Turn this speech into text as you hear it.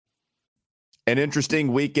An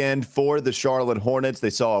interesting weekend for the Charlotte Hornets. They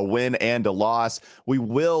saw a win and a loss. We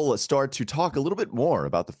will start to talk a little bit more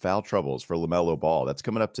about the foul troubles for LaMelo Ball. That's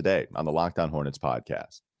coming up today on the Locked On Hornets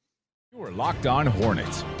podcast. You are Locked On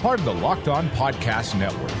Hornets, part of the Locked On Podcast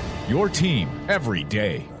Network. Your team every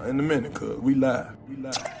day. In a minute, cuz we live.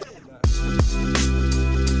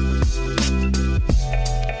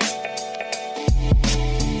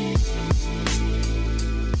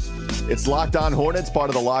 It's Locked On Hornets, part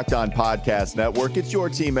of the Locked On Podcast Network. It's your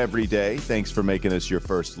team every day. Thanks for making us your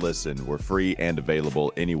first listen. We're free and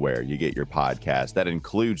available anywhere you get your podcast. That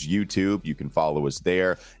includes YouTube. You can follow us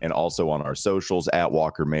there and also on our socials at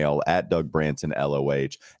Walker Mail, at Doug Branson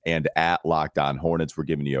LOH, and at Locked On Hornets. We're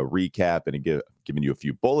giving you a recap and giving you a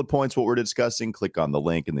few bullet points what we're discussing. Click on the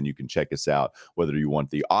link and then you can check us out whether you want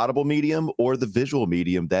the audible medium or the visual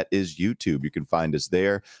medium that is YouTube. You can find us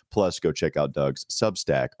there. Plus go check out Doug's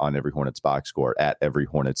Substack on Every Hornets Box Score at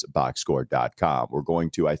everyhornetsboxscore.com. We're going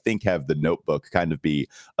to, I think, have the notebook kind of be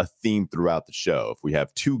a theme throughout the show. If we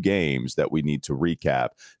have two games that we need to recap,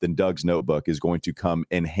 then Doug's notebook is going to come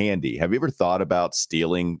in handy. Have you ever thought about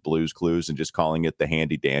stealing Blue's Clues and just calling it the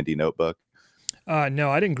Handy Dandy Notebook? No,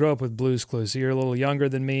 I didn't grow up with Blue's Clues. So you're a little younger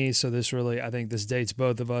than me, so I think this dates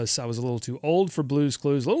both of us. I was a little too old for Blue's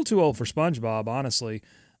Clues, a little too old for SpongeBob, honestly.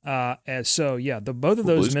 And so, yeah, both of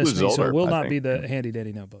those missed me, so it will not be the Handy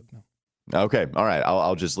Dandy Notebook. No. Okay, all right.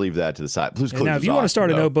 I'll just leave that to the side. Blue's Clues. Now, if you want to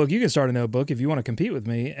start a notebook, you can start a notebook if you want to compete with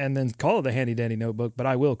me, and then call it the Handy Dandy Notebook, but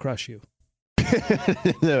I will crush you.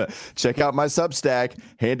 Check out my Substack,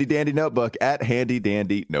 Handy Dandy Notebook, at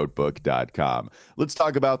handydandynotebook.com. Let's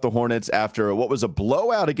talk about the Hornets after what was a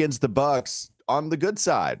blowout against the Bucks. On the good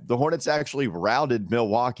side, the Hornets actually routed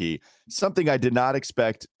Milwaukee, something I did not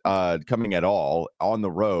expect coming at all on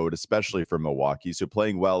the road, especially for Milwaukee. So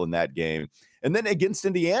playing well in that game. And then against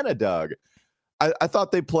Indiana, Doug, I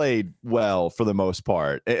thought they played well for the most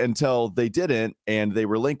part until they didn't, and they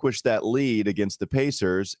relinquished that lead against the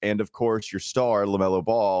Pacers. And, of course, your star, LaMelo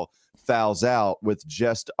Ball, fouls out with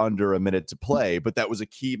just under a minute to play. But that was a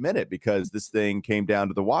key minute because this thing came down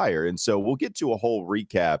to the wire. And so we'll get to a whole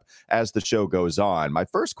recap as the show goes on. My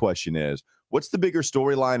first question is, what's the bigger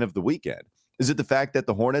storyline of the weekend? Is it the fact that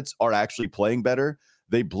the Hornets are actually playing better?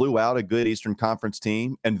 They blew out a good Eastern Conference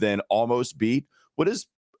team and then almost beat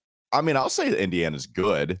I'll say that Indiana's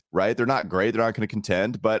good, right? They're not great. They're not going to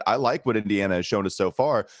contend, but I like what Indiana has shown us so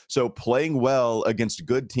far. So playing well against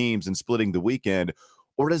good teams and splitting the weekend,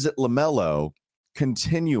 or is it LaMelo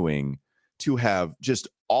continuing to have just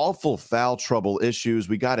awful foul trouble issues?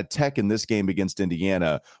 We got a tech in this game against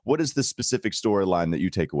Indiana. What is the specific storyline that you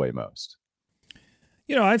take away most?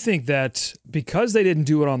 I think that because they didn't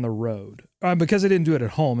do it on the road, because they didn't do it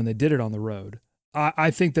at home and they did it on the road,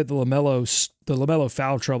 I think that the LaMelo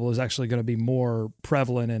foul trouble is actually going to be more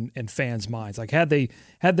prevalent in fans' minds. Like had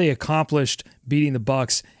they accomplished beating the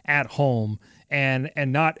Bucks at home and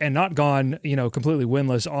not gone completely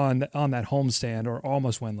winless on that homestand or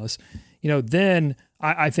almost winless, then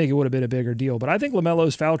I think it would have been a bigger deal. But I think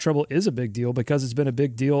LaMelo's foul trouble is a big deal because it's been a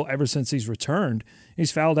big deal ever since he's returned.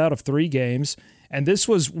 He's fouled out of 3 games. And this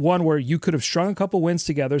was one where you could have strung a couple wins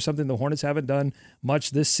together, something the Hornets haven't done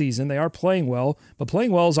much this season. They are playing well, but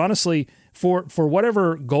playing well is honestly, for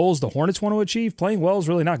whatever goals the Hornets want to achieve, playing well is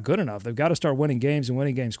really not good enough. They've got to start winning games and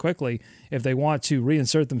winning games quickly if they want to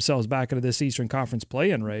reinsert themselves back into this Eastern Conference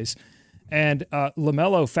play-in race. And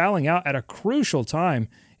LaMelo fouling out at a crucial time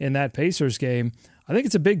in that Pacers game, I think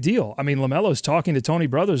it's a big deal. I mean, LaMelo's talking to Tony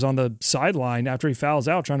Brothers on the sideline after he fouls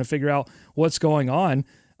out, trying to figure out what's going on.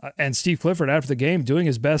 And Steve Clifford, after the game, doing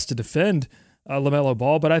his best to defend LaMelo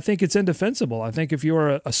Ball, but I think it's indefensible. I think if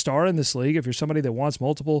you're a star in this league, if you're somebody that wants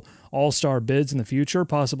multiple all-star bids in the future,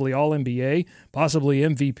 possibly All-NBA, possibly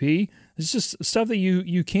MVP, it's just stuff that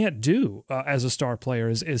you can't do as a star player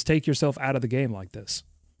is take yourself out of the game like this.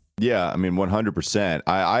 Yeah, 100%.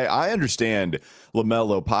 I understand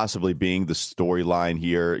LaMelo possibly being the storyline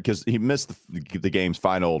here because he missed the game's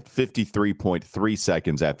final 53.3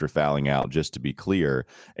 seconds after fouling out, just to be clear.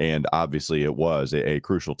 And obviously it was a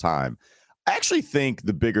crucial time. I actually think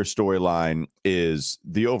the bigger storyline is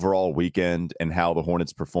the overall weekend and how the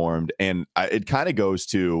Hornets performed. And it kind of goes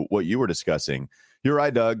to what you were discussing. You're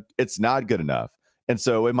right, Doug. It's not good enough. And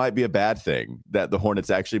so it might be a bad thing that the Hornets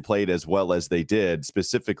actually played as well as they did,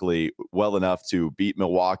 specifically well enough to beat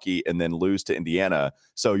Milwaukee and then lose to Indiana.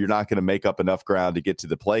 So you're not going to make up enough ground to get to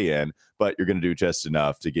the play-in, but you're going to do just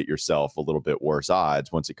enough to get yourself a little bit worse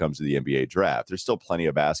odds once it comes to the NBA draft. There's still plenty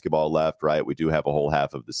of basketball left, right? We do have a whole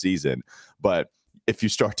half of the season, but if you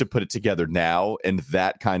start to put it together now in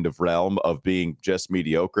that kind of realm of being just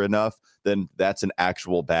mediocre enough, then that's an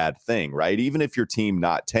actual bad thing, right? Even if your team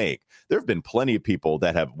not tank, there have been plenty of people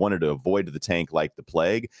that have wanted to avoid the tank like the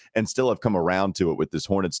plague and still have come around to it with this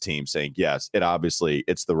Hornets team saying, yes,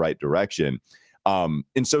 it's the right direction.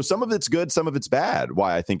 And so some of it's good, some of it's bad.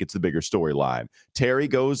 Why I think it's the bigger storyline. Terry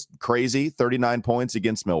goes crazy, 39 points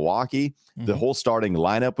against Milwaukee. The whole starting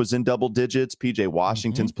lineup was in double digits. PJ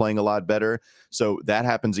Washington's playing a lot better. So that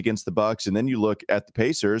happens against the Bucks. And then you look at the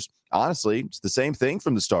Pacers. Honestly, it's the same thing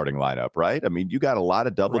from the starting lineup, right? I mean, you got a lot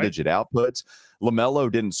of double digit outputs.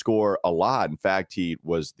 LaMelo didn't score a lot. In fact, he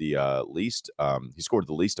was the least. He scored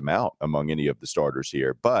the least amount among any of the starters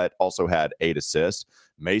here, but also had 8 assists.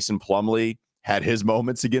 Mason Plumlee had his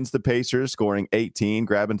moments against the Pacers, scoring 18,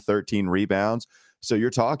 grabbing 13 rebounds. So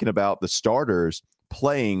you're talking about the starters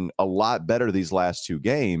playing a lot better these last 2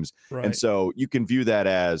 games. Right. And so you can view that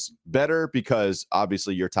as better because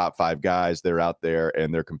obviously your top 5 guys, they're out there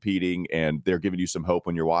and they're competing and they're giving you some hope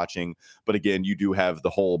when you're watching. But again, you do have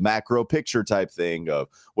the whole macro picture type thing of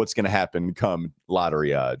what's going to happen come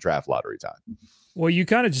draft lottery time. Well, you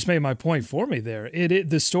kind of just made my point for me there. The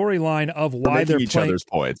storyline of why they're each playing other's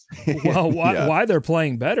points. why they're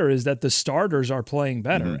playing better is that the starters are playing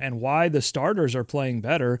better, and why the starters are playing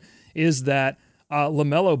better is that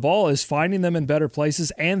LaMelo Ball is finding them in better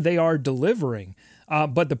places, and they are delivering.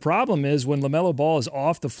 But the problem is when LaMelo Ball is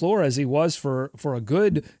off the floor, as he was for a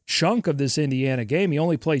good chunk of this Indiana game, he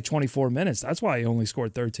only played 24 minutes. That's why he only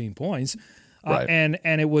scored 13 points. Right. And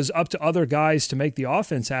it was up to other guys to make the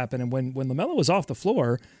offense happen. And when LaMelo was off the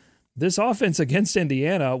floor, this offense against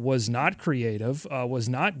Indiana was not creative, was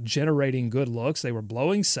not generating good looks. They were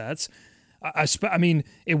blowing sets. I mean,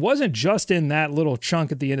 it wasn't just in that little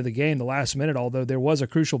chunk at the end of the game, the last minute, although there was a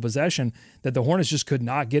crucial possession that the Hornets just could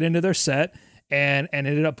not get into their set and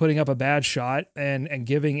ended up putting up a bad shot and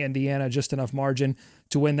giving Indiana just enough margin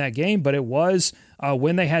to win that game. But it was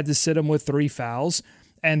when they had to sit them with 3 fouls.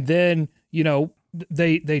 And then, they go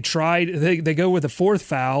with a 4th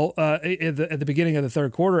foul at the beginning of the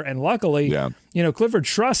 3rd quarter, and luckily, Clifford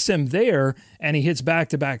trusts him there, and he hits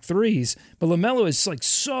back-to-back threes. But LaMelo is like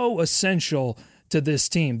so essential to this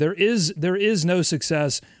team. There is no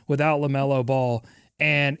success without LaMelo Ball,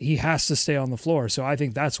 and he has to stay on the floor. So I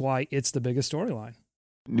think that's why it's the biggest storyline.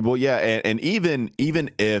 Well, yeah, and even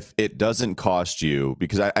if it doesn't cost you,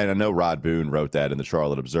 because I know Rod Boone wrote that in the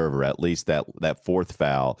Charlotte Observer, at least that 4th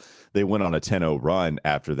foul, they went on a 10-0 run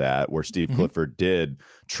after that, where Steve Clifford did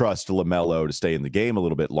trust LaMelo to stay in the game a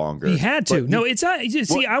little bit longer. He had to. It's not.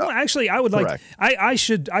 See, I would like. I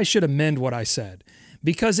should amend what I said,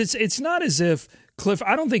 because it's not as if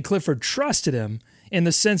I don't think Clifford trusted him in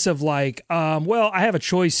the sense of like, I have a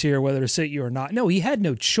choice here whether to sit you or not. No, he had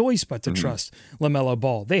no choice but to trust LaMelo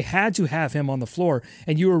Ball. They had to have him on the floor,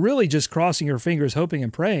 and you were really just crossing your fingers, hoping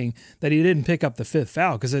and praying that he didn't pick up the 5th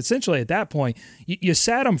foul, because essentially at that point, you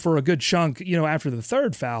sat him for a good chunk, after the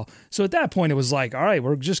 3rd foul. So at that point, it was like, all right,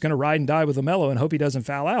 we're just going to ride and die with LaMelo and hope he doesn't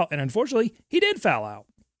foul out. And unfortunately, he did foul out.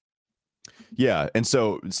 Yeah, and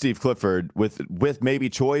so Steve Clifford, with maybe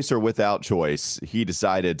choice or without choice, he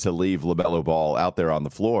decided to leave LaMelo Ball out there on the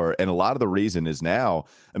floor. And a lot of the reason is now,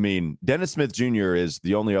 I mean, Dennis Smith Jr. is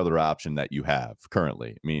the only other option that you have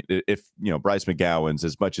currently. I mean, if, Bryce McGowan's,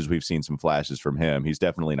 as much as we've seen some flashes from him, he's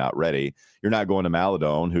definitely not ready. You're not going to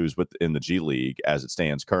Maladone, who's in the G League as it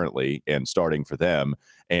stands currently and starting for them.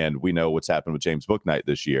 And we know what's happened with James Bouknight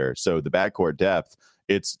this year. So the backcourt depth,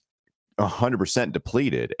 it's 100%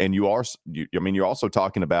 depleted. And you're also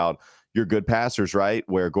talking about your good passers, right?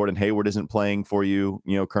 Where Gordon Hayward isn't playing for you,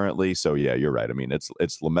 currently. So yeah, you're right. I mean, it's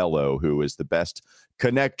LaMelo who is the best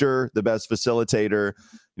connector, the best facilitator.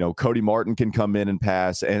 Cody Martin can come in and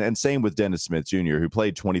pass, and same with Dennis Smith Jr., who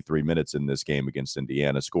played 23 minutes in this game against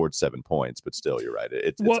Indiana, scored 7 points, but still, you're right.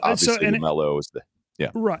 It's obviously LaMelo is the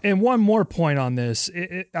right. And one more point on this,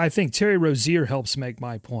 I think Terry Rozier helps make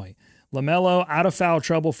my point. LaMelo out of foul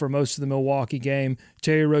trouble for most of the Milwaukee game.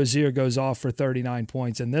 Terry Rozier goes off for 39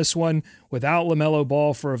 points. In this one, without LaMelo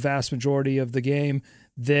Ball for a vast majority of the game,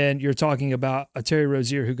 then you're talking about a Terry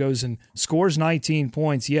Rozier who goes and scores 19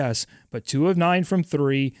 points, yes, but 2 of 9 from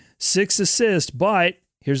 3, 6 assists, but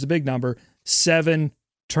here's the big number, 7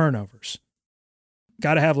 turnovers.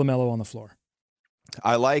 Got to have LaMelo on the floor.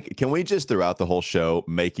 Can we just throughout the whole show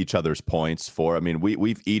make each other's points for? I mean,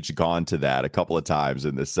 we've each gone to that a couple of times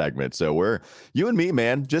in this segment. So we're you and me,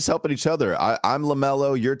 man, just helping each other. I'm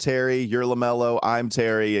LaMelo, you're Terry, you're LaMelo, I'm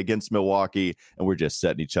Terry against Milwaukee, and we're just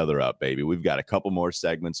setting each other up, baby. We've got a couple more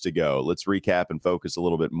segments to go. Let's recap and focus a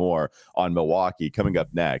little bit more on Milwaukee coming up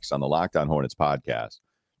next on the Locked On Hornets podcast.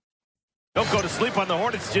 Don't go to sleep on the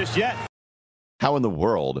Hornets just yet. How in the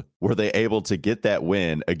world were they able to get that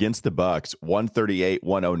win against the Bucks,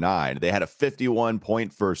 138-109? They had a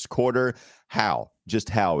 51-point first quarter. How? Just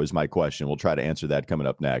how is my question. We'll try to answer that coming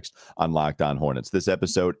up next on Locked On Hornets. This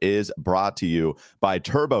episode is brought to you by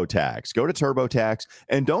TurboTax. Go to TurboTax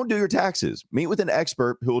and don't do your taxes. Meet with an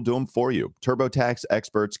expert who will do them for you. TurboTax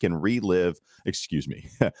experts can relieve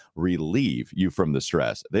you from the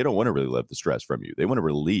stress. They don't want to relieve the stress from you. They want to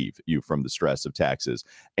relieve you from the stress of taxes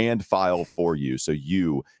and file for you so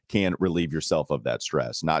you can relieve yourself of that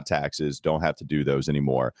stress. Not taxes. Don't have to do those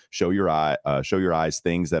anymore. Show your eyes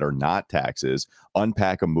things that are not taxes.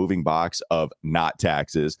 Unpack a moving box of not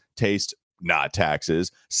taxes. Taste not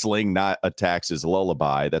taxes. Sling not a taxes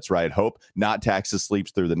lullaby. That's right. Hope not taxes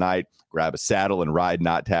sleeps through the night. Grab a saddle and ride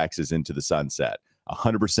not taxes into the sunset.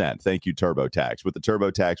 100%. Thank you, TurboTax. With the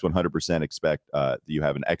TurboTax 100%, expect you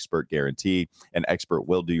have an expert guarantee. An expert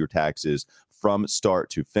will do your taxes from start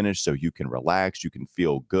to finish so you can relax, you can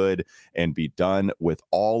feel good, and be done with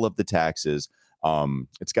all of the taxes.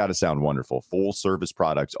 It's got to sound wonderful. Full service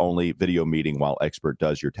products only. Video meeting while expert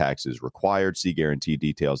does your taxes required. See guarantee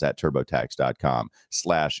details at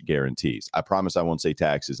turbotax.com/guarantees. I promise I won't say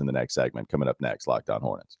taxes in the next segment. Coming up next, Locked On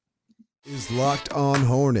Hornets. Is Locked On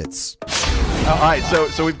Hornets. All right,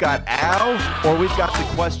 so we've got Al, or we've got the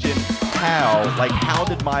question how. Like, how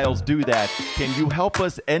did Miles do that? Can you help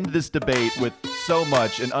us end this debate with so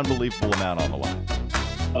much, an unbelievable amount on the line?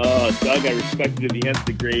 Doug, I respect you to the nth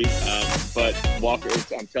degree, but Walker,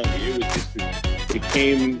 I'm telling you, it was just,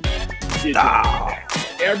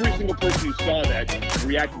 every single person who saw that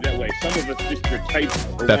reacted that way. Some of us just were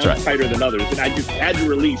tighter than others, and I just had to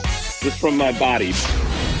release this from my body.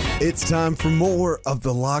 It's time for more of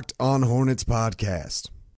the Locked On Hornets podcast.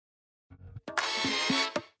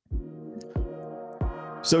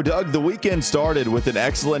 So, Doug, the weekend started with an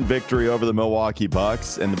excellent victory over the Milwaukee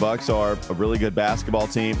Bucks, and the Bucks are a really good basketball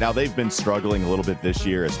team. Now, they've been struggling a little bit this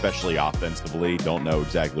year, especially offensively. Don't know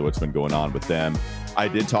exactly what's been going on with them. I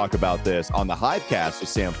did talk about this on the Hivecast with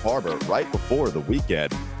Sam Farber right before the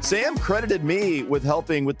weekend. Sam credited me with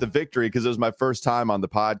helping with the victory because it was my first time on the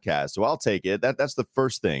podcast, so I'll take it. That's the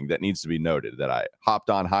first thing that needs to be noted, that I hopped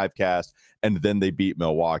on Hivecast and then they beat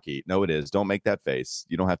Milwaukee. No, it is. Don't make that face.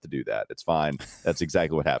 You don't have to do that. It's fine. That's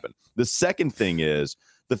exactly what happened. The second thing is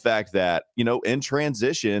the fact that, in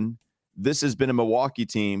transition, this has been a Milwaukee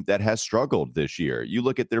team that has struggled this year. You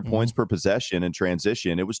look at their points per possession in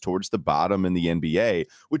transition, it was towards the bottom in the NBA,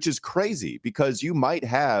 which is crazy because you might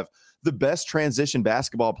have the best transition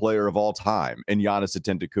basketball player of all time in Giannis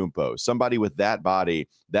Antetokounmpo, somebody with that body,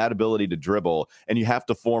 that ability to dribble, and you have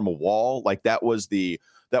to form a wall. Like that was the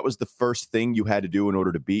first thing you had to do in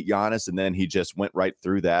order to beat Giannis, and then he just went right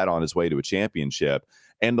through that on his way to a championship.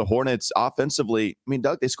 And the Hornets offensively,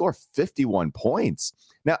 Doug, they score 51 points.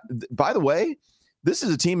 Now, by the way, this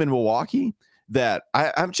is a team in Milwaukee that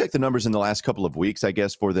I haven't checked the numbers in the last couple of weeks, I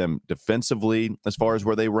guess, for them defensively as far as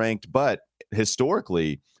where they ranked. But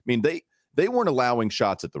historically, they weren't allowing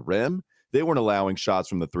shots at the rim. They weren't allowing shots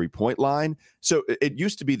from the three-point line. So it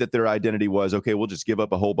used to be that their identity was, okay, we'll just give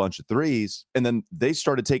up a whole bunch of threes. And then they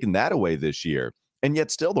started taking that away this year. And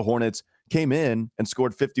yet still the Hornets came in and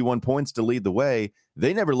scored 51 points to lead the way.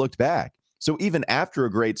 They never looked back. So even after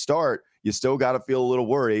a great start, you still got to feel a little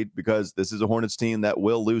worried because this is a Hornets team that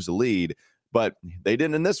will lose a lead. But they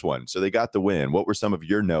didn't in this one, so they got the win. What were some of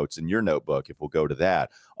your notes in your notebook, if we'll go to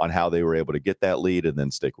that, on how they were able to get that lead and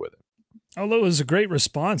then stick with it? Although it was a great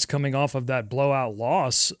response coming off of that blowout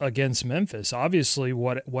loss against Memphis. Obviously,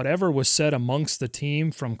 whatever was said amongst the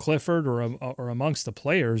team from Clifford or amongst the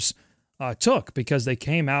players took, because they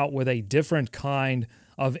came out with a different kind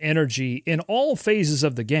of energy in all phases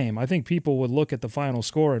of the game. I think people would look at the final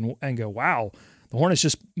score and go, wow, the Hornets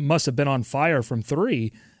just must have been on fire from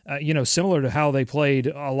three, similar to how they played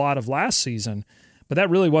a lot of last season. But that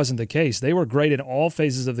really wasn't the case. They were great in all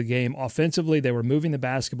phases of the game. Offensively, they were moving the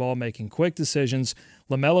basketball, making quick decisions.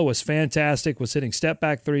 LaMelo was fantastic, was hitting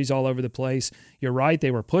step-back threes all over the place. You're right, they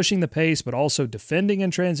were pushing the pace, but also defending in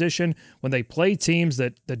transition. When they play teams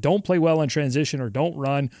that don't play well in transition or don't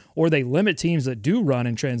run, or they limit teams that do run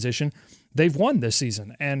in transition, they've won this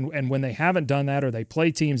season. And when they haven't done that, or they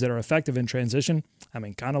play teams that are effective in transition,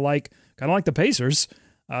 kind of like the Pacers,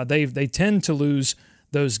 they tend to lose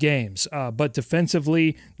those games. But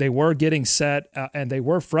defensively, they were getting set, and they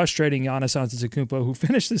were frustrating Giannis Antetokounmpo, who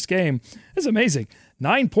finished this game. It's amazing.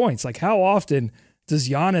 9 points. Like, how often does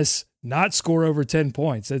Giannis not score over 10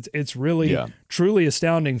 points? It's really, truly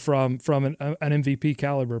astounding from an MVP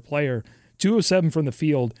caliber player. 2 of 7 from the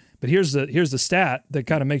field. But here's the stat that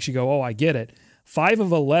kind of makes you go, oh, I get it. 5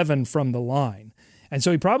 of 11 from the line. And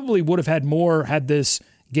so he probably would have had more had this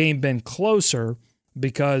game been closer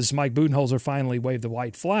because Mike Budenholzer finally waved the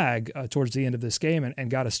white flag towards the end of this game and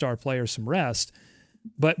got a star player some rest.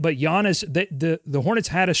 But Giannis, the Hornets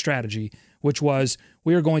had a strategy, which was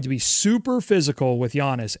we are going to be super physical with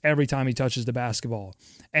Giannis every time he touches the basketball.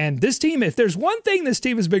 And this team, if there's one thing this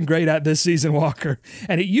team has been great at this season, Walker,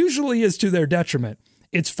 and it usually is to their detriment,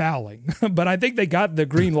 it's fouling. But I think they got the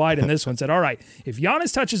green light in this one, said, all right, if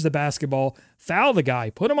Giannis touches the basketball, foul the guy,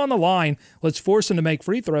 put him on the line, let's force him to make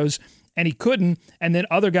free throws. And he couldn't, and then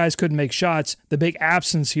other guys couldn't make shots. The big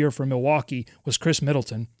absence here for Milwaukee was Chris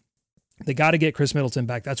Middleton. They got to get Chris Middleton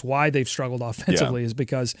back. That's why they've struggled offensively, is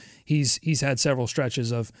because he's had several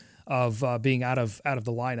stretches of being out of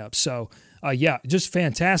the lineup. So just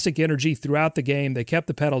fantastic energy throughout the game. They kept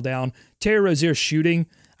the pedal down. Terry Rozier shooting.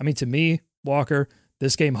 I mean, to me, Walker,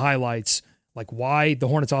 this game highlights like why the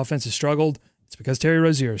Hornets offense has struggled. It's because Terry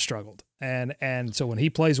Rozier has struggled, and so when he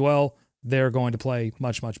plays well, they're going to play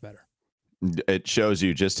much, much better. It shows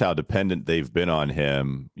you just how dependent they've been on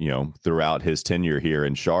him, throughout his tenure here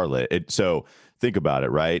in Charlotte. So think about it,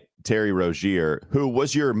 right? Terry Rozier, who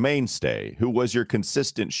was your mainstay, who was your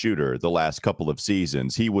consistent shooter the last couple of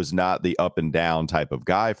seasons. He was not the up and down type of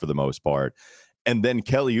guy for the most part. And then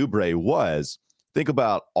Kelly Oubre was. Think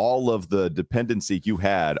about all of the dependency you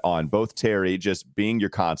had on both Terry just being your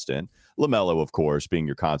constant, LaMelo, of course, being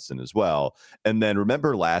your constant as well. And then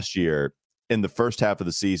remember last year, in the first half of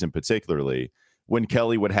the season, particularly when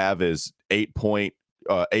Kelly would have his 8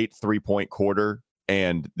 3-point quarter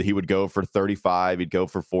and he would go for 35, he'd go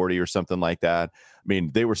for 40 or something like that. I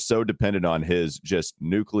mean, they were so dependent on his just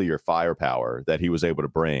nuclear firepower that he was able to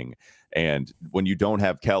bring. And when you don't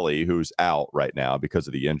have Kelly, who's out right now because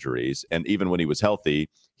of the injuries, and even when he was healthy,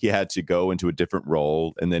 he had to go into a different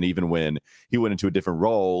role. And then even when he went into a different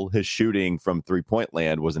role, his shooting from three-point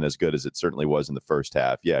land wasn't as good as it certainly was in the first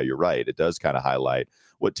half. Yeah, you're right. It does kind of highlight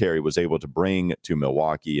what Terry was able to bring to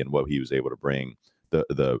Milwaukee and what he was able to bring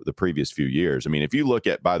the previous few years. I mean, if you look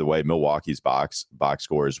at, by the way, Milwaukee's box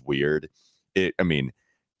score is weird.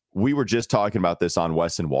 We were just talking about this on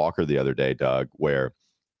Wes and Walker the other day, Doug, where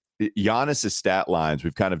Giannis's stat lines,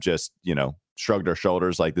 we've kind of just, shrugged our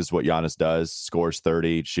shoulders like this is what Giannis does, scores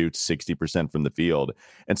 30, shoots 60% from the field.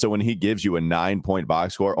 And so when he gives you a 9-point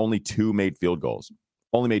box score, only 2 made field goals.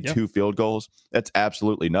 Only made 2 field goals. That's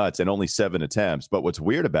absolutely nuts. And only 7 attempts. But what's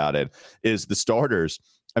weird about it is the starters,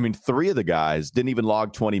 3 of the guys didn't even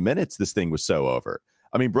log 20 minutes. This thing was so over.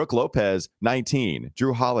 Brook Lopez, 19.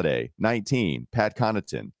 Drew Holiday, 19. Pat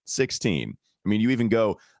Connaughton, 16. You even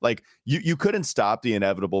go like you couldn't stop the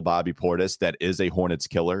inevitable Bobby Portis that is a Hornets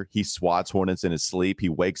killer. He swats Hornets in his sleep. He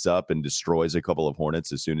wakes up and destroys a couple of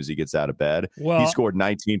Hornets as soon as he gets out of bed. He scored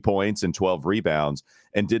 19 points and 12 rebounds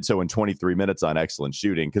and did so in 23 minutes on excellent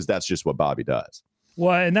shooting because that's just what Bobby does.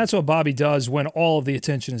 Well, and that's what Bobby does when all of the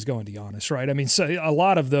attention is going to Giannis, right? So a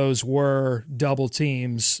lot of those were double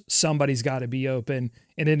teams. Somebody's got to be open.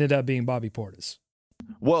 It ended up being Bobby Portis.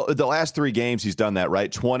 Well, the last 3 games he's done that,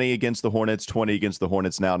 right? 20 against the Hornets, 20 against the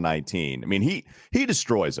Hornets, now 19. He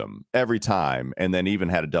destroys them every time, and then even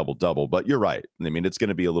had a double-double. But you're right. It's going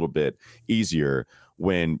to be a little bit easier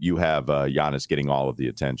when you have Giannis getting all of the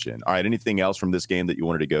attention. All right, anything else from this game that you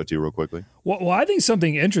wanted to go to real quickly? Well, I think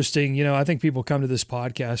something interesting, I think people come to this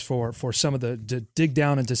podcast for some of to dig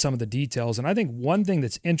down into some of the details. And I think one thing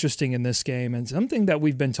that's interesting in this game and something that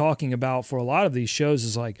we've been talking about for a lot of these shows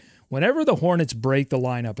is like, whenever the Hornets break the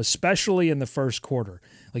lineup, especially in the first quarter,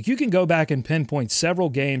 like you can go back and pinpoint several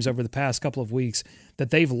games over the past couple of weeks that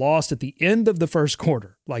they've lost at the end of the first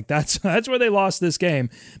quarter. Like that's where they lost this game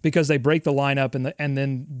because they break the lineup and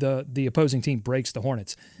then the opposing team breaks the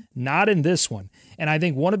Hornets. Not in this one. And I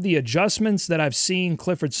think one of the adjustments that I've seen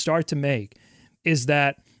Clifford start to make is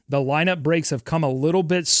that the lineup breaks have come a little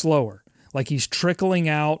bit slower. Like he's trickling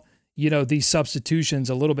out these substitutions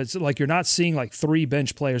a little bit. Like you're not seeing like 3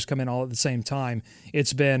 bench players come in all at the same time.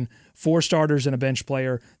 It's been 4 starters and a bench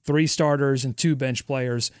player, 3 starters and 2 bench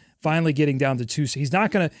players, finally getting down to 2.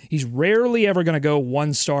 He's rarely ever going to go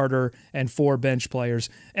 1 starter and 4 bench players.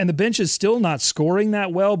 And the bench is still not scoring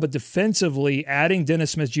that well, but defensively adding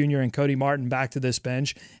Dennis Smith Jr. and Cody Martin back to this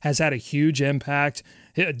bench has had a huge impact.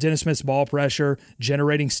 Dennis Smith's ball pressure,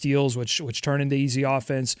 generating steals, which turn into easy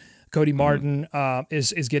offense. Cody Martin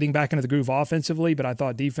is getting back into the groove offensively, but I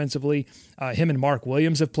thought defensively, him and Mark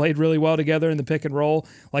Williams have played really well together in the pick and roll.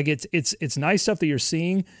 Like it's nice stuff that you're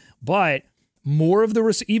seeing, but more of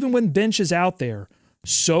even when bench is out there,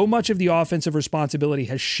 so much of the offensive responsibility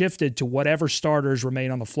has shifted to whatever starters remain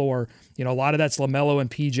on the floor. A lot of that's LaMelo and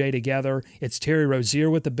PJ together. It's Terry Rozier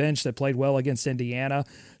with the bench that played well against Indiana.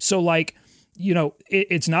 So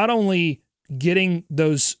it's not only getting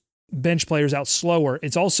those bench players out slower.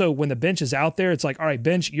 It's also when the bench is out there, it's like, all right,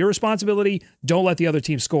 bench, your responsibility, don't let the other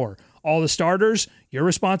team score. All the starters, your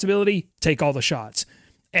responsibility, take all the shots.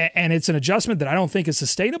 And it's an adjustment that I don't think is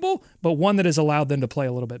sustainable, but one that has allowed them to play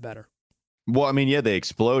a little bit better. Well, I mean, yeah, they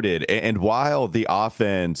exploded. And while the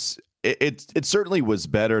offense, it certainly was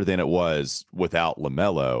better than it was without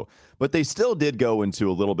LaMelo, but they still did go into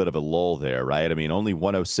a little bit of a lull there, right? I mean, only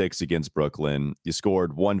 106 against Brooklyn. You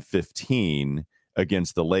scored 115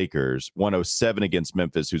 against the Lakers, 107 against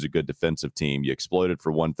Memphis, who's a good defensive team. You exploded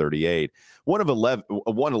for 138.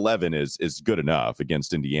 111 is good enough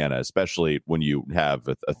against Indiana, especially when you have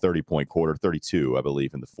a 30-point quarter, 32, I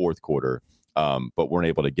believe, in the fourth quarter, but weren't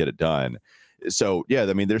able to get it done. So, yeah,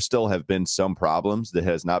 I mean, there still have been some problems that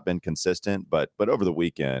has not been consistent, but over the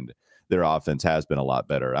weekend, their offense has been a lot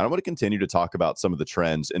better. I want to continue to talk about some of the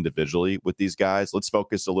trends individually with these guys. Let's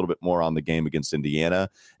focus a little bit more on the game against Indiana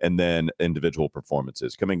and then individual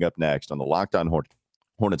performances. Coming up next on the Locked On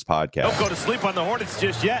Hornets podcast. Don't go to sleep on the Hornets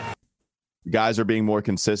just yet. Guys are being more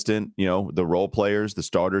consistent. You know, the role players, the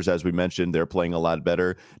starters, as we mentioned, they're playing a lot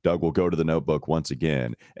better. Doug will go to the notebook once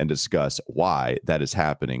again and discuss why that is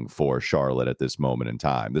happening for Charlotte at this moment in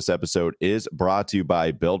time. This episode is brought to you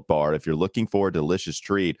by Built Bar. If you're looking for a delicious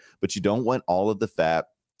treat, but you don't want all of the fat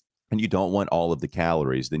and you don't want all of the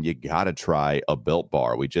calories, then you got to try a Built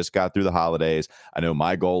Bar. We just got through the holidays. I know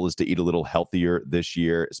my goal is to eat a little healthier this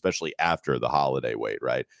year, especially after the holiday wait,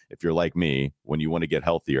 right? If you're like me, when you want to get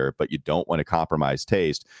healthier, but you don't want to compromise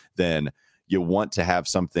taste, then you want to have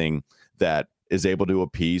something that is able to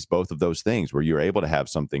appease both of those things, where you're able to have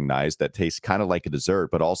something nice that tastes kind of like a dessert,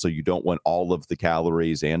 but also you don't want all of the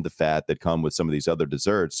calories and the fat that come with some of these other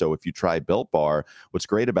desserts. So if you try Built Bar, what's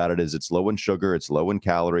great about it is it's low in sugar, it's low in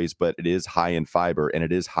calories, but it is high in fiber and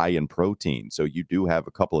it is high in protein. So you do have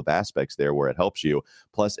a couple of aspects there where it helps you.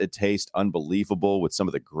 Plus it tastes unbelievable with some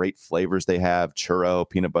of the great flavors they have: churro,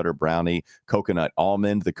 peanut butter brownie, coconut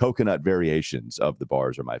almond. The coconut variations of the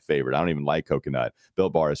bars are my favorite. I don't even like coconut.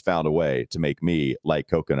 Built Bar has found a way to make me like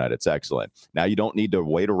coconut. It's excellent. Now you don't need to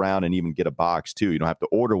wait around and even get a box too. You don't have to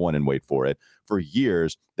order one and wait for it. For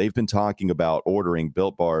years, they've been talking about ordering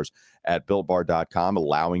Built Bars at BuiltBar.com,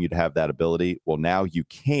 allowing you to have that ability. Well, now you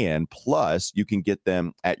can. Plus, you can get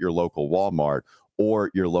them at your local Walmart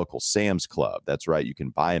or your local Sam's Club. That's right. You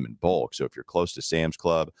can buy them in bulk. So if you're close to Sam's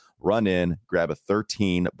Club, run in, grab a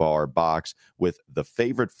 13-bar box with the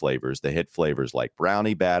favorite flavors, the hit flavors like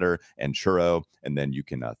brownie batter and churro, and then you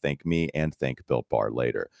can thank me and thank Built Bar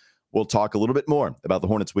later. We'll talk a little bit more about the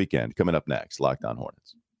Hornets weekend coming up next. Locked On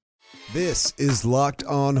Hornets. This is Locked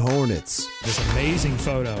On Hornets. This amazing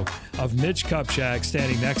photo of Mitch Kupchak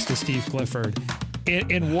standing next to Steve Clifford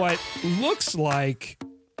in what looks like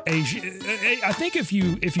I think if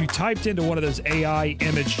you typed into one of those AI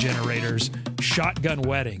image generators, shotgun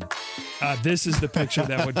wedding, this is the picture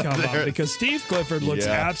that would come up, because Steve Clifford looks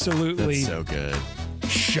absolutely so good.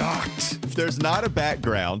 Shocked. There's not a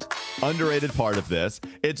background. Underrated part of this.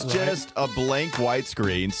 It's just a blank white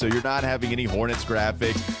screen, so you're not having any Hornets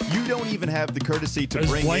graphics. You don't even have the courtesy to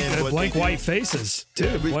bring in blank white faces,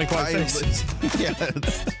 too. Blank white faces.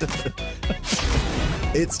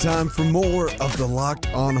 It's time for more of the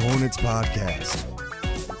Locked On Hornets podcast.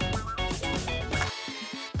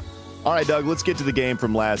 All right, Doug, let's get to the game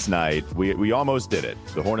from last night. We almost did it.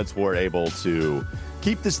 The Hornets were able to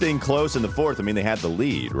keep this thing close in the fourth. I mean, they had the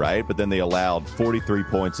lead, right? But then they allowed 43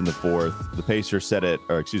 points in the fourth. The Pacers said it,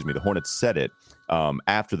 or excuse me, the Hornets said it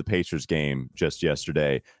after the Pacers game just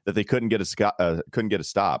yesterday that they couldn't get a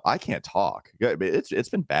stop. I can't talk. It's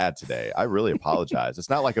been bad today. I really apologize. It's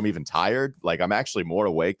not like I'm even tired. Like, I'm actually more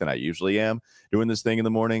awake than I usually am doing this thing in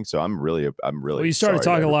the morning. So I'm really. Well, you started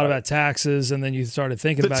talking a lot about taxes, and then you started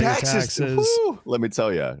thinking about your taxes. Woo, let me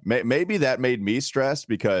tell you, maybe that made me stressed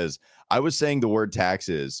because I was saying the word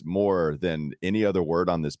taxes more than any other word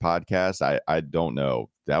on this podcast. I don't know.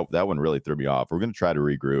 That one really threw me off. We're going to try to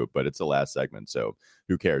regroup, but it's the last segment, so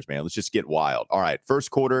who cares, man? Let's just get wild. All right, first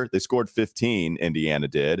quarter, they scored 15, Indiana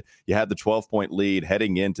did. You had the 12-point lead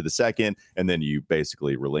heading into the second, and then you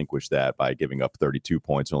basically relinquished that by giving up 32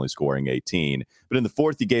 points, only scoring 18. But in the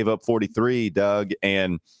fourth, you gave up 43, Doug,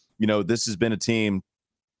 and, you know, this has been a team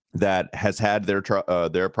that has had their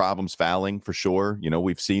problems fouling for sure. You know,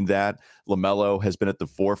 we've seen that. LaMelo has been at the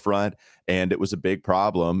forefront, and it was a big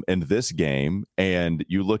problem in this game. And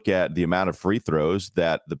you look at the amount of free throws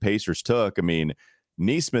that the Pacers took. I mean,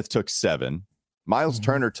 Nesmith took 7, Miles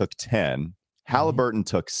Turner took 10, Halliburton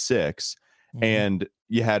took 6, and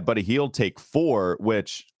you had Buddy Hield take 4,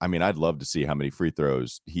 which, I mean, I'd love to see how many free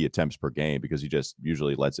throws he attempts per game, because he just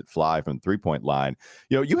usually lets it fly from the three-point line.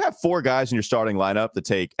 You know, you have 4 guys in your starting lineup that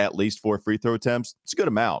take at least 4 free throw attempts. It's a good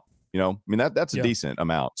amount. That's a decent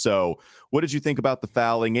amount. So what did you think about the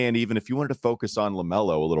fouling? And even if you wanted to focus on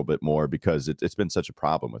LaMelo a little bit more, because it's been such a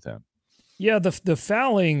problem with him. Yeah, the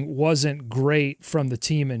fouling wasn't great from the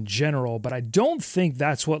team in general, but I don't think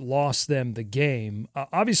that's what lost them the game.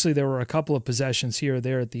 Obviously, there were a couple of possessions here or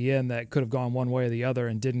there at the end that could have gone one way or the other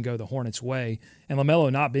and didn't go the Hornets' way. And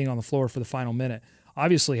LaMelo not being on the floor for the final minute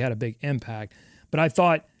obviously had a big impact. But I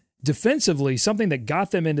thought defensively, something that got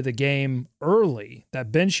them into the game early,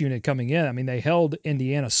 that bench unit coming in, I mean, they held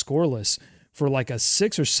Indiana scoreless for like a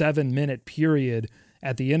 6 or 7 minute period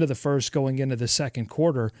at the end of the first going into the second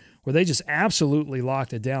quarter, where they just absolutely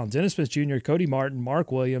locked it down. Dennis Smith Jr., Cody Martin,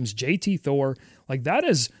 Mark Williams, JT Thor, like that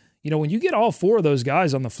is, when you get all four of those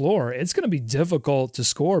guys on the floor, it's going to be difficult to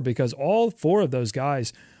score because all four of those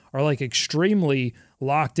guys are like extremely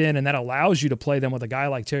locked in, and that allows you to play them with a guy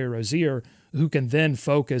like Terry Rozier who can then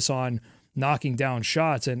focus on knocking down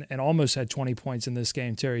shots and almost had 20 points in this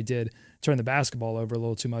game. Terry did turn the basketball over a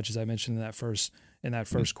little too much, as I mentioned in that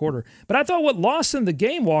first quarter. But I thought what lost in the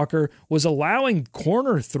game, Walker, was allowing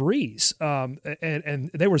corner threes. And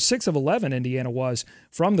they were 6 of 11, Indiana was,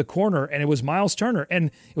 from the corner, and it was Miles Turner. And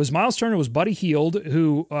it was Miles Turner, it was Buddy Hield,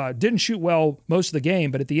 who didn't shoot well most of the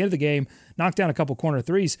game, but at the end of the game, knocked down a couple corner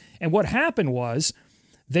threes. And what happened was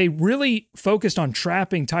they really focused on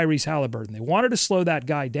trapping Tyrese Halliburton. They wanted to slow that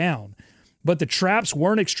guy down, but the traps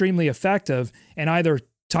weren't extremely effective, and either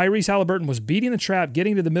Tyrese Halliburton was beating the trap,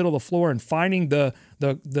 getting to the middle of the floor and finding the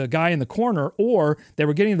guy in the corner, or they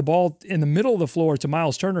were getting the ball in the middle of the floor to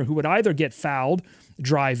Miles Turner, who would either get fouled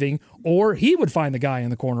driving, or he would find the guy in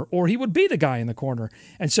the corner, or he would be the guy in the corner.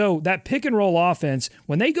 And so that pick and roll offense,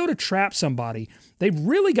 when they go to trap somebody, they've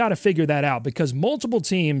really got to figure that out because multiple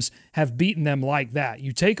teams have beaten them like that.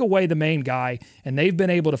 You take away the main guy, and they've been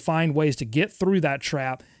able to find ways to get through that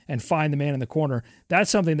trap and find the man in the corner. That's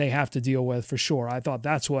something they have to deal with for sure. I thought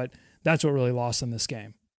that's what really lost them this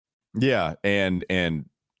game. Yeah, and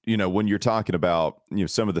when you're talking about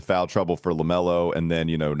some of the foul trouble for LaMelo, and then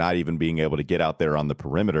not even being able to get out there on the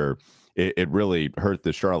perimeter, it really hurt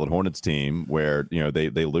the Charlotte Hornets team where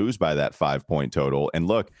they lose by that 5-point total. And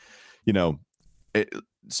look,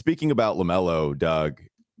 speaking about LaMelo, Doug,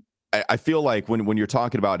 I feel like when you're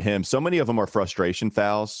talking about him, so many of them are frustration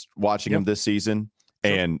fouls watching him this season.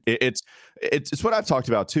 And it's what I've talked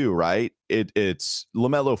about too, right? It's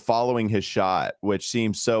LaMelo following his shot, which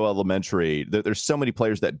seems so elementary. There's so many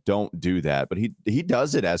players that don't do that, but he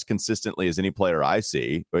does it as consistently as any player I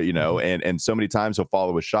see. But and so many times he'll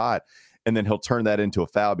follow a shot, and then he'll turn that into a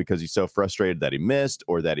foul because he's so frustrated that he missed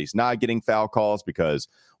or that he's not getting foul calls, because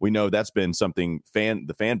we know that's been something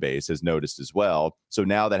the fan base has noticed as well. So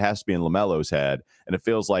now that has to be in LaMelo's head, and it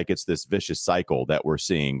feels like it's this vicious cycle that we're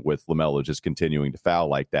seeing with LaMelo just continuing to foul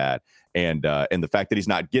like that. And the fact that he's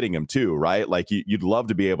not getting them too, right? Like you'd love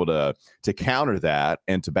to be able to counter that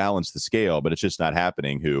and to balance the scale, but it's just not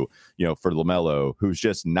happening. For LaMelo, who's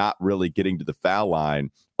just not really getting to the foul line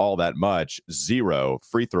all that much, 0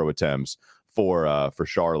 free throw attempts for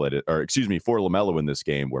Charlotte, for LaMelo in this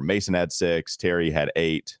game, where Mason had 6, Terry had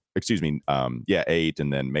 8, 8,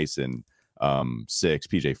 and then Mason 6,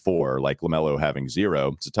 PJ 4, like LaMelo having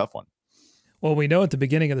 0. It's a tough one. Well, we know at the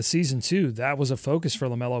beginning of the season, too, that was a focus for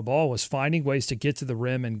LaMelo Ball, was finding ways to get to the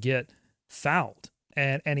rim and get fouled.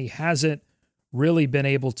 And he hasn't really been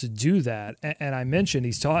able to do that. And I mentioned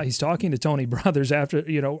he's talking to Tony Brothers after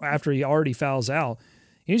he already fouls out.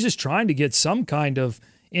 He's just trying to get some kind of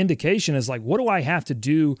indication as like, what do I have to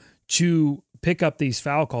do to pick up these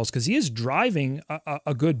foul calls? Because he is driving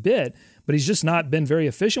a good bit, but he's just not been very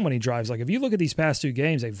efficient when he drives. Like if you look at these past 2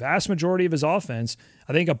 games, a vast majority of his offense,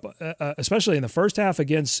 I think especially in the first half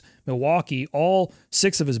against Milwaukee, all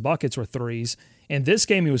 6 of his buckets were threes. In this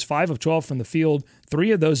game, he was 5 of 12 from the field.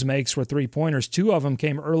 3 of those makes were 3-pointers. 2 of them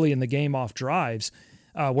came early in the game off drives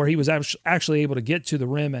where he was actually able to get to the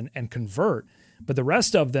rim and convert. But the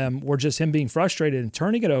rest of them were just him being frustrated and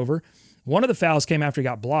turning it over. One of the fouls came after he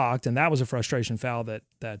got blocked, and that was a frustration foul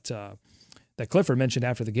that Clifford mentioned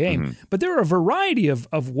after the game. Mm-hmm. But there are a variety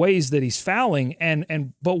of ways that he's fouling,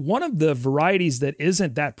 but one of the varieties that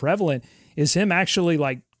isn't that prevalent is him actually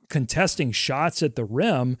like contesting shots at the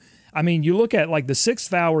rim. I mean, you look at like the 6th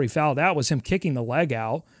foul where he fouled out was him kicking the leg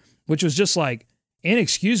out, which was just like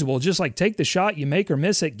inexcusable. Just like take the shot, you make or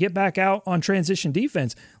miss it, get back out on transition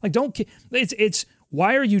defense. Like it's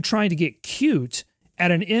why are you trying to get cute at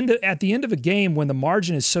the end of a game when the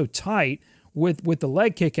margin is so tight with the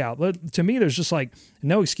leg kick out? To me, there's just like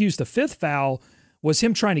no excuse. The 5th foul was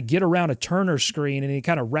him trying to get around a Turner screen, and he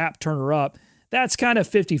kind of wrapped Turner up. That's kind of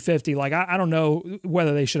 50-50. Like I don't know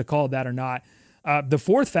whether they should have called that or not. The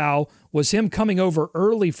 4th foul was him coming over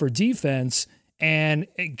early for defense and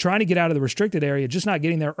trying to get out of the restricted area, just not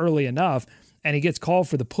getting there early enough, and he gets called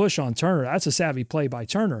for the push on Turner. That's a savvy play by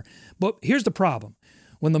Turner. But here's the problem.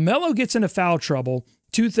 When LaMelo gets into foul trouble,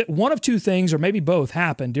 one of two things, or maybe both,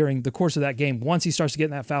 happen during the course of that game once he starts to get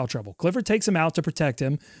in that foul trouble. Clifford takes him out to protect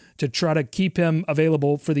him, to try to keep him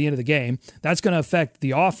available for the end of the game. That's going to affect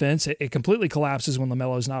the offense. It completely collapses when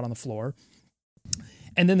LaMelo's not on the floor.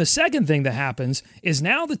 And then the second thing that happens is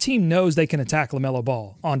now the team knows they can attack LaMelo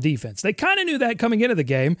Ball on defense. They kind of knew that coming into the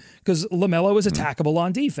game because LaMelo is attackable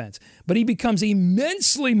on defense. But he becomes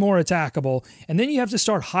immensely more attackable, and then you have to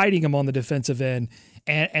start hiding him on the defensive end,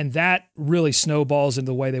 and that really snowballs into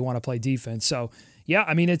the way they want to play defense. So, yeah,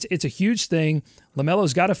 I mean, it's a huge thing.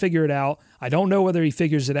 LaMelo's got to figure it out. I don't know whether he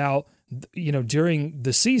figures it out, during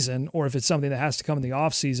the season, or if it's something that has to come in the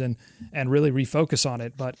off season and really refocus on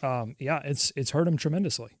it. But yeah, it's hurt him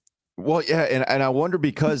tremendously. Well, yeah, and I wonder,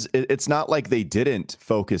 because it's not like they didn't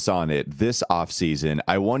focus on it this offseason.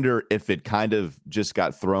 I wonder if it kind of just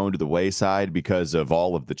got thrown to the wayside because of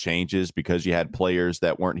all of the changes, because you had players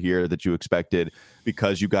that weren't here that you expected,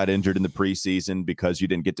 because you got injured in the preseason, because you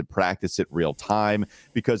didn't get to practice it real time.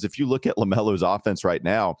 Because if you look at LaMelo's offense right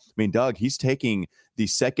now, I mean, Doug, he's taking the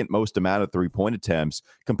second most amount of three-point attempts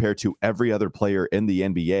compared to every other player in the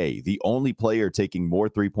NBA. The only player taking more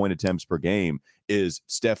three-point attempts per game is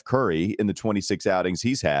Steph Curry in the 26 outings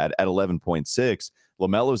he's had at 11.6.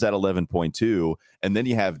 LaMelo's at 11.2. And then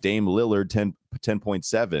you have Dame Lillard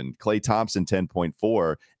 10.7, Klay Thompson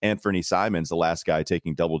 10.4, Anthony Simons, the last guy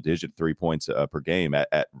taking double-digit 3 points per game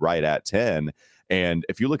at right at 10. And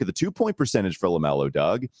if you look at the 2-point percentage for LaMelo,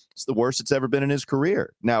 Doug, it's the worst it's ever been in his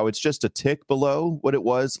career. Now, it's just a tick below what it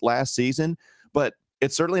was last season, but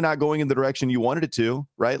it's certainly not going in the direction you wanted it to,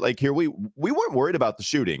 right? Like, here we weren't worried about the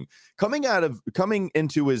shooting coming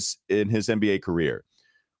into his NBA career.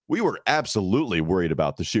 We were absolutely worried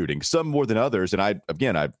about the shooting, some more than others. And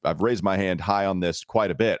I've raised my hand high on this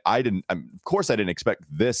quite a bit. Of course, I didn't expect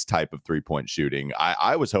this type of 3-point shooting.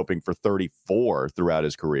 I was hoping for 34 throughout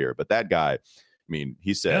his career, but that guy, I mean,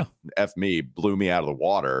 he said, F me, blew me out of the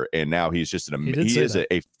water, and now he's just he is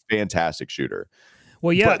a fantastic shooter.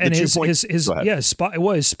 Well, yeah, and his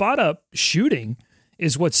spot up shooting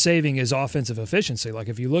is what's saving his offensive efficiency. Like,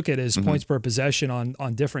 if you look at his points per possession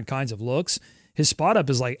on different kinds of looks, his spot up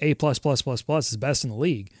is like A++++, is best in the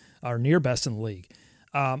league, or near best in the league.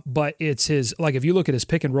 But it's his, like, if you look at his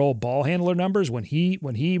pick and roll ball handler numbers, when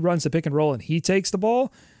he runs the pick and roll and he takes the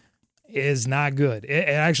ball, is not good. It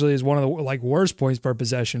actually is one of the worst points per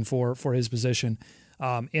possession for his position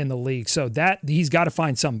in the league. So that he's got to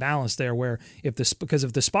find some balance there, where because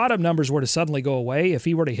if the spot up numbers were to suddenly go away, if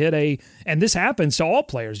he were to hit and this happens to all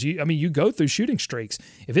players, you go through shooting streaks.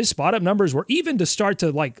 If his spot up numbers were even to start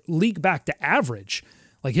to leak back to average,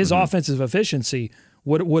 like his offensive efficiency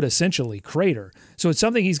would essentially crater. So it's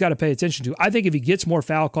something he's got to pay attention to. I think if he gets more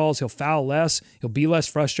foul calls, he'll foul less. He'll be less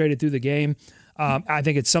frustrated through the game. I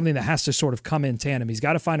think it's something that has to sort of come in tandem. He's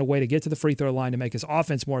got to find a way to get to the free throw line to make his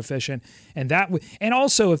offense more efficient. And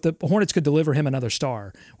also if the Hornets could deliver him another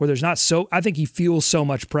star where there's not I think he feels so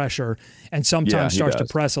much pressure and sometimes starts to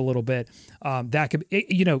press a little bit. That could,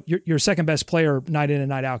 your second best player night in and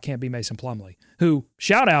night out can't be Mason Plumlee, who,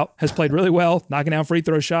 shout out, has played really well, knocking down free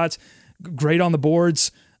throw shots, great on the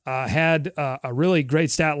boards, had a really great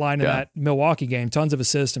stat line in that Milwaukee game, tons of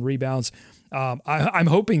assists and rebounds. I'm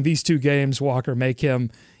hoping these two games, Walker, make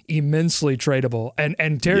him immensely tradable.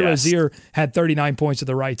 And Terry Rozier had 39 points at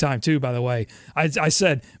the right time too, by the way. I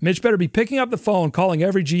said, Mitch better be picking up the phone, calling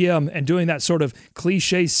every GM, and doing that sort of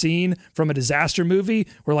cliche scene from a disaster movie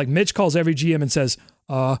where Mitch calls every GM and says,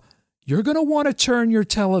 you're going to want to turn your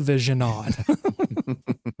television on.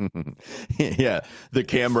 Yeah, the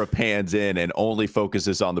camera pans in and only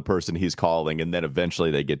focuses on the person he's calling, and then eventually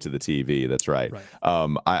they get to the TV. That's right.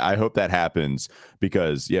 I hope that happens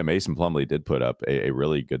because, Mason Plumlee did put up a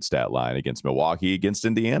really good stat line against Milwaukee, against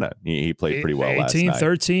Indiana. He played pretty well last night. 18,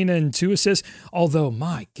 13, and 2 assists. Although,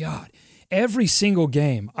 my God, every single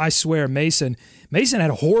game, I swear, Mason had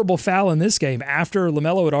a horrible foul in this game. After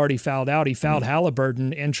LaMelo had already fouled out, he fouled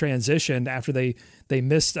Halliburton in transition after they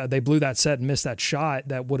missed. They blew that set and missed that shot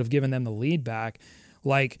that would have given them the lead back.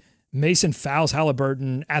 Mason fouls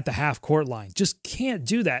Halliburton at the half court line. Just can't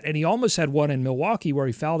do that. And he almost had one in Milwaukee where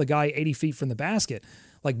he fouled a guy 80 feet from the basket.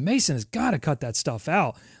 Mason has got to cut that stuff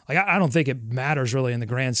out. I don't think it matters really in the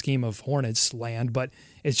grand scheme of Hornets land, but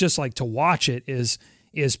it's just to watch it is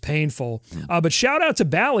painful. But shout out to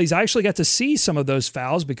Bally's. I actually got to see some of those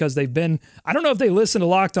fouls because they've been, I don't know if they listen to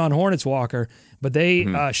Locked On Hornets, Walker, but they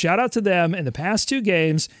shout out to them. In the past 2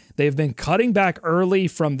 games, they've been cutting back early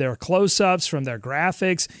from their close-ups, from their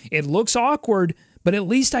graphics. It looks awkward, but at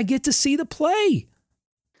least I get to see the play.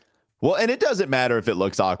 Well, and it doesn't matter if it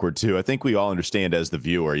looks awkward, too. I think we all understand as the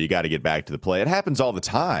viewer, you got to get back to the play. It happens all the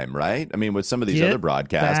time, right? I mean, with some of these other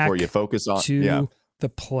broadcasts where you focus on the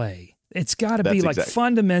play. It's got to be like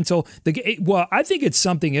fundamental. Well, I think it's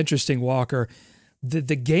something interesting, Walker. The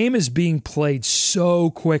game is being played so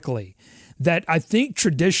quickly that I think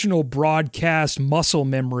traditional broadcast muscle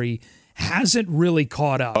memory hasn't really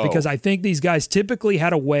caught up, because I think these guys typically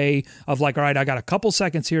had a way of like, all right, I got a couple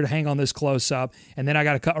seconds here to hang on this close up, and then I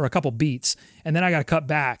got to cut, or a couple beats, and then I got to cut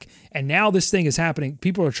back. And now this thing is happening.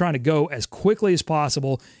 People are trying to go as quickly as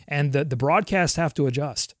possible, and the broadcasts have to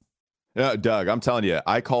adjust. Doug, I'm telling you,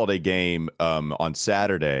 I called a game on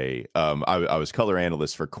Saturday. I was color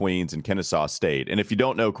analyst for Queens and Kennesaw State. And if you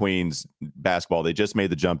don't know Queens basketball, they just made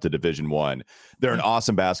the jump to Division I. They're an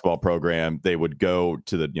awesome basketball program. They would go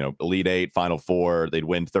to the Elite Eight, Final Four. They'd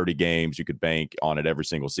win 30 games. You could bank on it every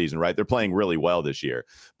single season, right? They're playing really well this year.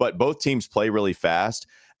 But both teams play really fast.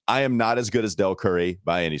 I am not as good as Del Curry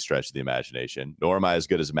by any stretch of the imagination, nor am I as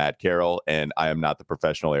good as Matt Carroll, and I am not the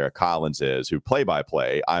professional Eric Collins is, who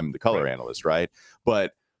play-by-play. I'm the color analyst, right?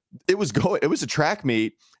 But it was a track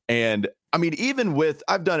meet, and I mean, even with,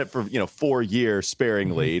 I've done it for 4 years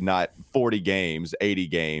sparingly, not 40 games, 80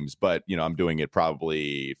 games, but I'm doing it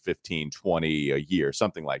probably 15, 20 a year,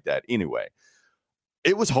 something like that. Anyway,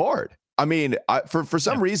 it was hard. I mean, for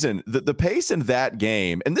some reason, the pace in that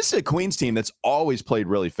game, and this is a Queens team that's always played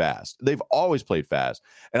really fast. They've always played fast.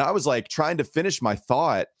 And I was like trying to finish my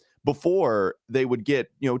thought before they would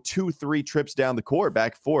get, 2-3 trips down the court,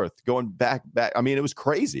 back and forth, going back. I mean, it was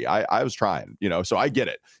crazy. I was trying, so I get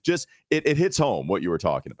it. Just it hits home what you were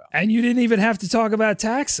talking about. And you didn't even have to talk about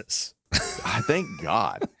taxes. Thank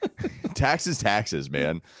God. Taxes,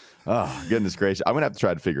 man. Oh, goodness gracious. I'm going to have to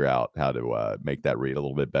try to figure out how to make that read a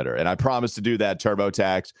little bit better. And I promise to do that,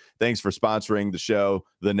 TurboTax. Thanks for sponsoring the show,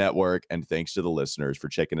 the network, and thanks to the listeners for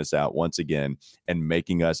checking us out once again and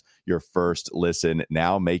making us your first listen.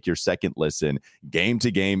 Now make your second listen. Game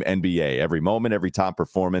to Game NBA. Every moment, every top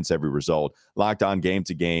performance, every result. Locked On Game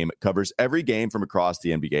to Game covers every game from across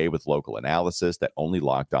the NBA with local analysis that only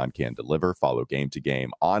Locked On can deliver. Follow Game to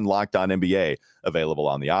Game on Locked On NBA, available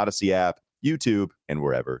on the Odyssey app, YouTube, and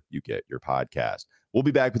wherever you get your podcast. We'll be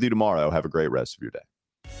back with you tomorrow. Have a great rest of your day.